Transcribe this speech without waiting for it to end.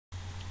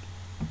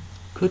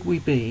Could we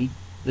be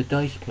the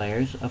dice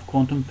players of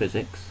quantum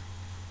physics?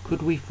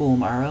 Could we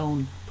form our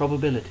own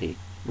probability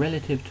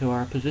relative to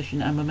our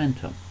position and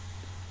momentum?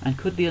 And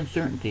could the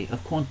uncertainty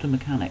of quantum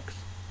mechanics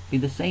be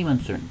the same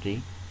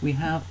uncertainty we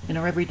have in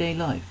our everyday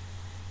life?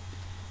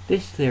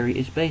 This theory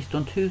is based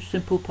on two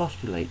simple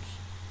postulates.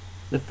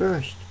 The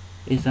first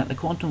is that the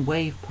quantum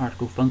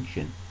wave-particle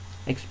function,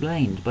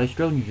 explained by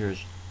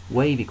Schrödinger's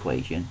wave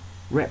equation,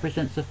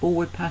 represents the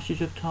forward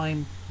passage of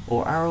time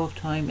or arrow of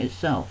time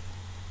itself,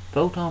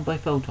 photon by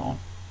photon,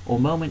 or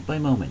moment by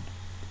moment.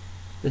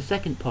 The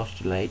second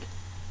postulate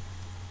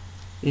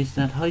is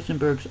that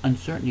Heisenberg's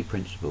uncertainty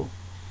principle,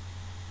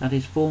 that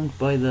is formed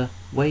by the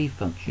wave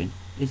function,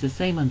 is the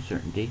same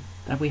uncertainty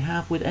that we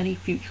have with any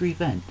future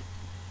event.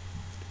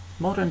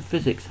 Modern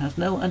physics has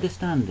no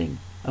understanding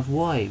of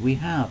why we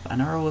have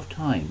an arrow of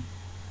time,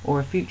 or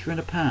a future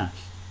and a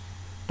past,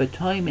 but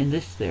time in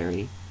this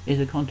theory is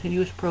a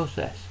continuous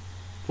process,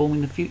 forming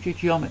the future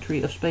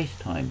geometry of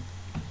space-time.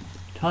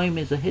 Time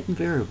is a hidden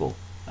variable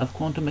of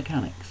quantum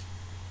mechanics.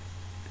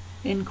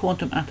 In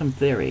quantum atom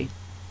theory,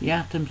 the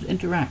atoms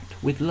interact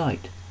with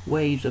light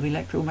waves of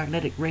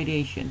electromagnetic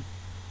radiation,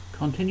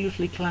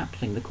 continuously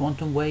collapsing the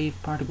quantum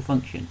wave-particle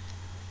function,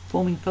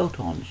 forming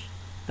photons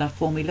that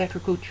form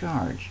electrical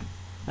charge,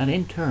 that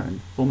in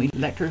turn form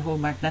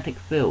electromagnetic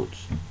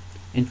fields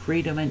in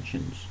 3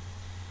 dimensions.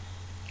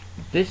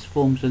 This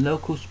forms the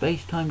local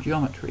space-time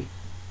geometry.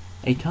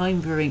 A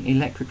time-varying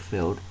electric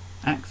field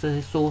acts as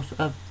a source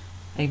of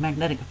a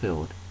magnetic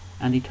field,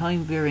 and a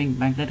time-varying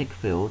magnetic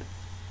field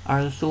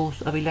are the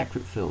source of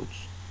electric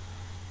fields.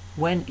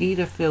 When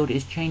either field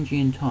is changing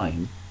in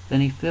time,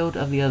 then a field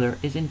of the other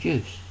is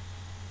induced.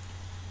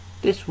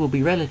 This will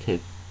be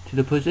relative to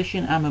the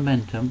position and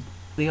momentum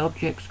of the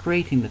objects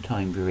creating the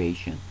time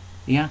variation,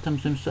 the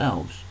atoms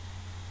themselves.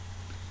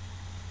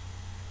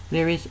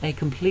 There is a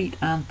complete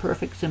and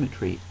perfect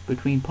symmetry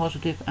between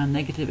positive and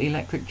negative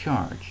electric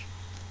charge.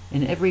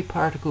 In every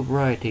particle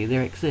variety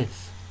there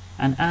exists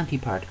an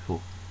antiparticle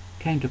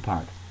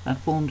counterpart that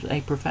forms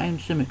a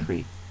profound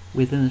symmetry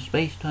within the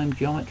space-time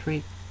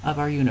geometry of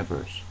our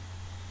universe.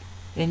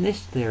 In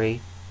this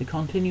theory, the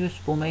continuous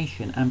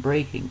formation and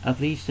breaking of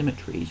these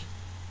symmetries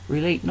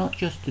relate not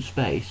just to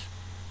space,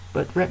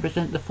 but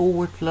represent the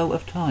forward flow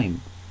of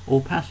time,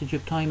 or passage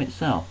of time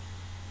itself.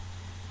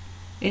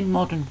 In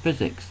modern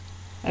physics,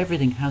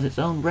 everything has its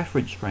own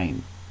reference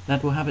frame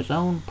that will have its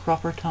own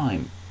proper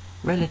time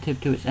relative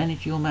to its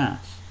energy or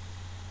mass.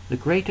 The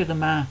greater the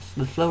mass,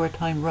 the slower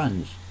time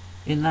runs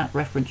in that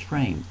reference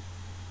frame,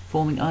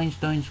 forming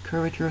Einstein's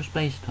curvature of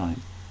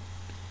space-time.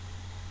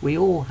 We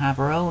all have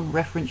our own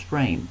reference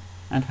frame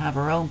and have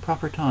our own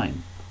proper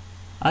time.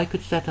 I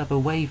could set up a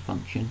wave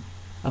function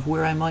of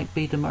where I might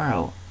be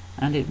tomorrow,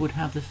 and it would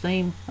have the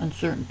same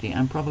uncertainty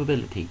and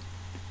probability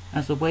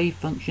as the wave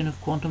function of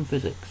quantum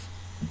physics.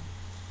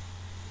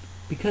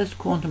 Because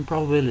quantum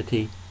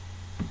probability,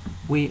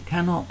 we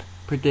cannot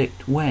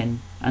predict when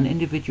an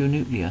individual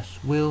nucleus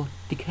will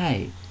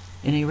decay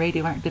in a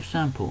radioactive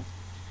sample.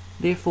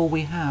 Therefore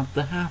we have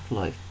the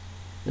half-life,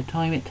 the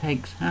time it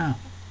takes half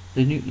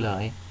the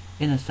nuclei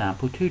in a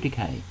sample to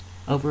decay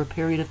over a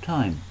period of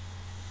time.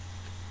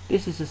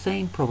 This is the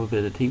same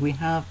probability we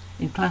have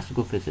in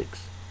classical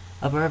physics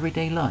of our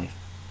everyday life.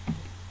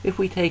 If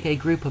we take a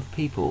group of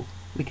people,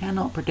 we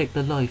cannot predict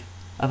the life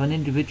of an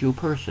individual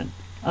person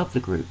of the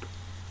group,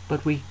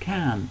 but we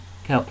can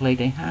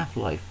calculate a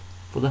half-life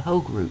for the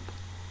whole group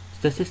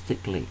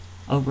statistically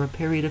over a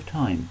period of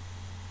time.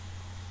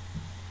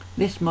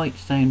 This might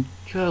sound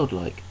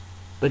childlike,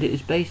 but it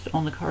is based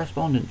on the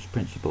correspondence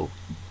principle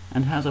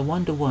and has a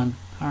one-to-one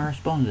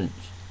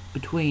correspondence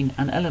between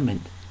an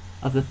element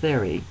of the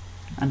theory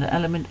and an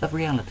element of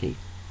reality.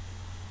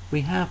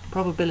 We have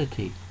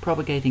probability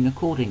propagating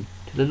according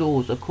to the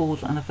laws of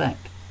cause and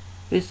effect.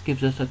 This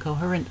gives us a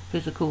coherent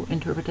physical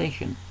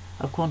interpretation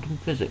of quantum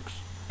physics.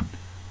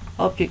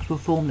 Objects will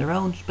form their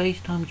own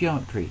space-time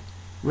geometry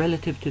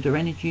relative to their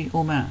energy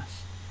or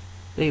mass.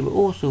 They will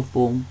also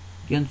form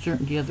the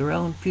uncertainty of their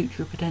own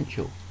future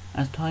potential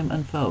as time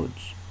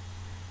unfolds.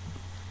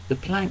 The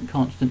Planck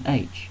constant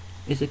h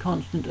is a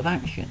constant of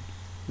action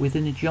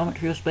within the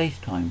geometry of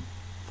space-time,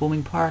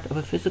 forming part of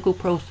a physical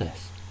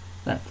process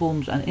that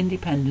forms an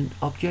independent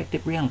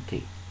objective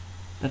reality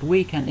that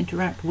we can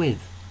interact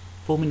with,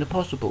 forming the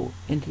possible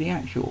into the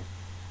actual.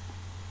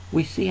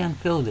 We see and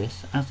feel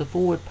this as the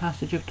forward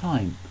passage of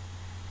time,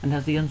 and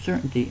as the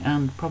uncertainty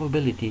and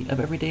probability of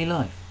everyday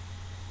life.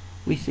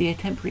 We see a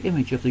temporary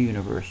image of the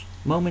universe,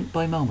 moment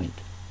by moment,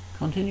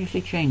 continuously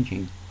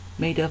changing,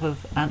 made up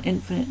of an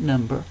infinite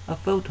number of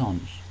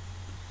photons.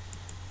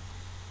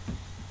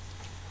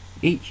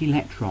 Each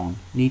electron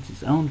needs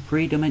its own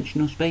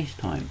 3-dimensional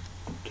space-time.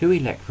 2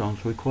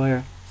 electrons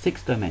require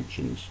 6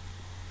 dimensions,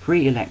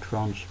 3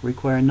 electrons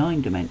require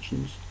 9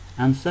 dimensions,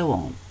 and so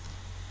on.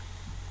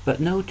 But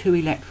no 2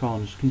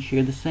 electrons can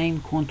share the same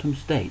quantum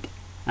state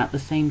at the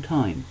same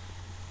time.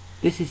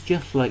 This is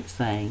just like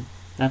saying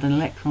that an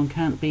electron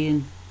can't be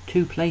in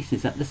 2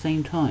 places at the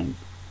same time,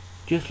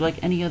 just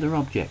like any other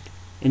object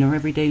in our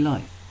everyday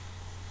life.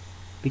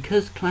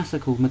 Because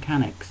classical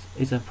mechanics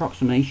is an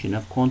approximation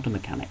of quantum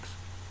mechanics,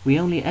 we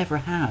only ever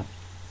have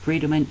 3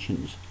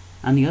 dimensions,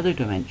 and the other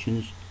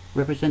dimensions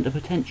represent a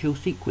potential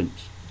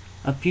sequence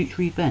of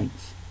future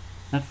events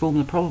that form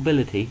the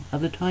probability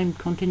of the time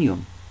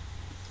continuum.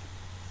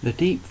 The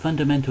deep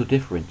fundamental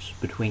difference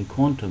between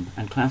quantum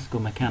and classical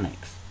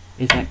mechanics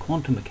is that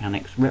quantum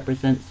mechanics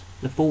represents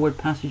the forward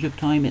passage of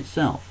time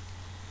itself.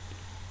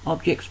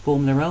 Objects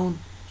form their own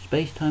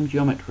space-time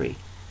geometry,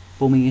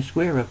 forming a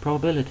square of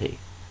probability.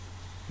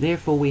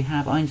 Therefore we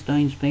have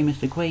Einstein's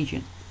famous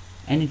equation,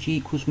 energy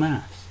equals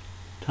mass,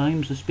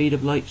 times the speed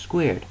of light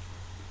squared.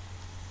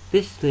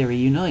 This theory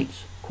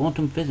unites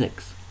quantum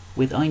physics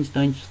with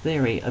Einstein's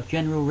theory of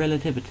general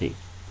relativity.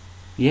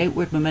 The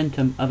outward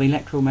momentum of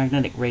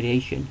electromagnetic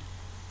radiation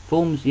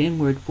forms the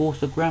inward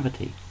force of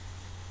gravity.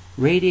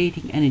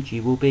 Radiating energy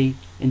will be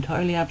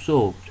entirely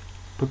absorbed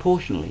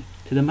proportionally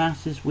to the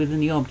masses within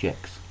the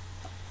objects.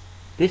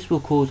 This will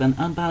cause an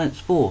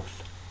unbalanced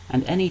force,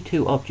 and any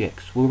 2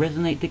 objects will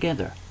resonate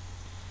together.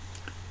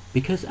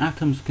 Because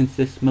atoms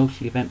consist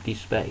mostly of empty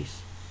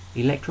space,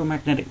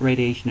 electromagnetic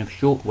radiation of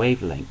short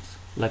wavelengths,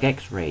 like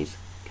X-rays,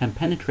 can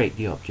penetrate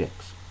the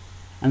objects,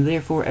 and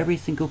therefore every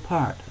single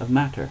part of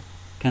matter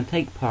can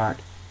take part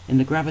in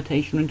the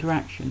gravitational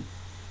interaction.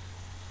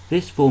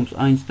 This forms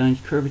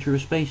Einstein's curvature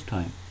of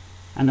space-time,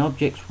 and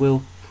objects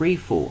will free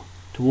fall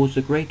towards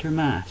the greater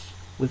mass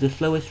with the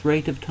slowest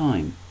rate of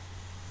time.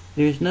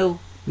 There is no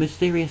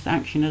mysterious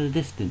action at a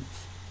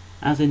distance,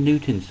 as in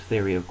Newton's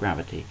theory of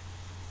gravity,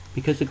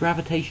 because the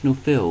gravitational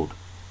field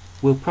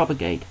will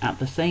propagate at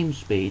the same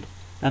speed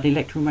that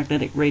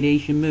electromagnetic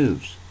radiation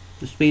moves,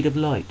 the speed of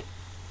light.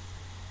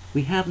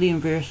 We have the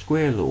inverse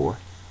square law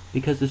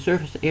because the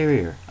surface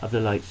area of the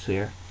light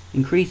sphere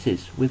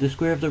increases with the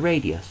square of the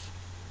radius.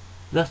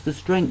 Thus the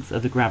strength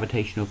of the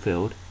gravitational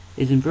field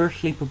is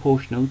inversely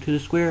proportional to the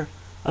square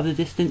of the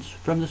distance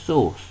from the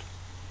source.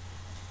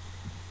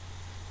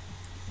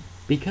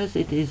 Because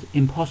it is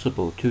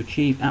impossible to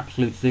achieve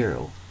absolute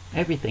zero,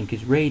 everything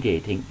is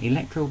radiating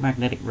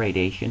electromagnetic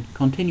radiation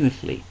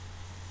continuously.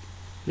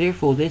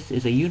 Therefore this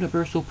is a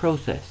universal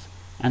process,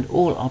 and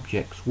all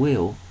objects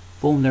will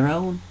form their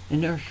own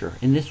inertia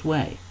in this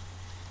way.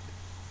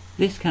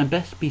 This can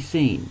best be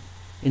seen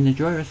in the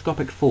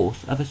gyroscopic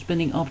force of a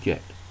spinning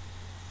object.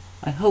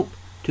 I hope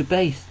to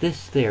base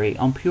this theory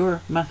on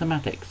pure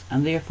mathematics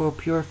and therefore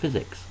pure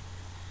physics.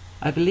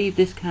 I believe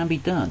this can be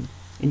done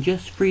in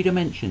just 3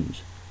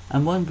 dimensions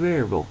and 1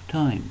 variable,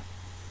 time.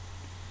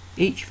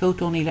 Each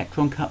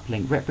photon-electron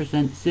coupling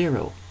represents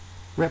 0,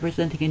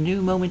 representing a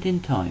new moment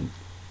in time,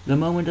 the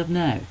moment of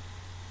now,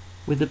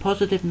 with the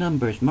positive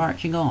numbers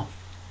marching off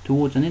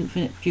towards an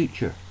infinite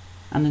future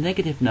and the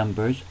negative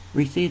numbers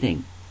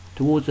receding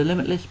towards a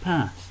limitless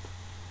past,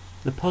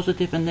 the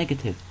positive and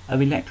negative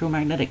of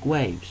electromagnetic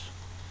waves.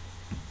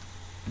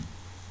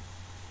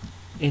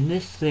 In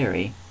this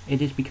theory,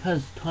 it is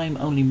because time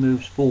only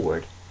moves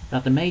forward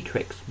that the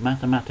matrix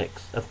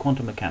mathematics of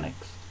quantum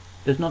mechanics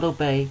does not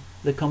obey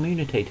the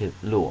commutative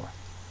law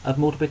of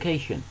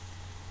multiplication,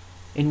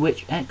 in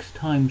which x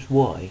times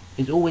y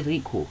is always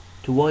equal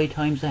to y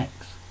times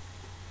x.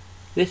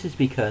 This is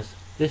because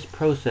this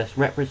process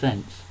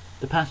represents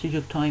the passage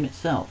of time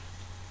itself,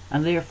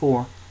 and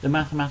therefore the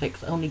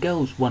mathematics only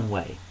goes one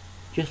way,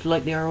 just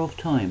like the arrow of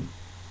time.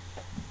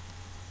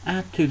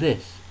 Add to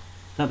this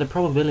that the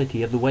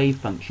probability of the wave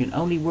function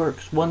only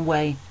works one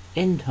way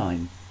in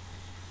time.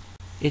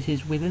 It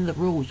is within the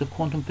rules of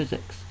quantum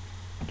physics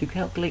to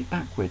calculate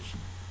backwards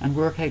and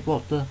work out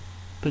what the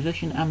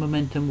position and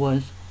momentum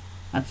was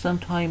at some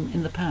time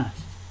in the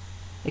past,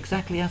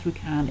 exactly as we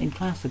can in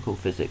classical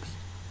physics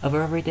of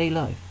our everyday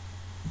life.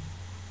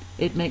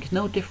 It makes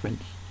no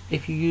difference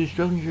if you use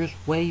Schrödinger's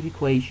wave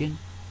equation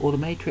or the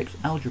matrix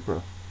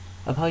algebra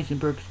of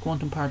Heisenberg's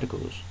quantum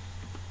particles.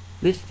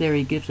 This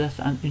theory gives us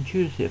an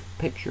intuitive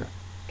picture,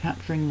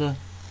 capturing the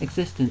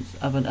existence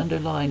of an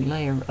underlying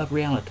layer of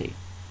reality.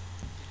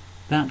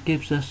 That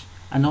gives us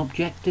an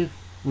objective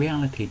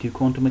reality to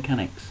quantum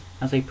mechanics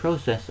as a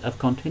process of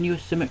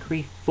continuous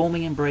symmetry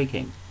forming and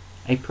breaking,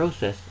 a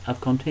process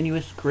of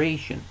continuous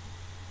creation.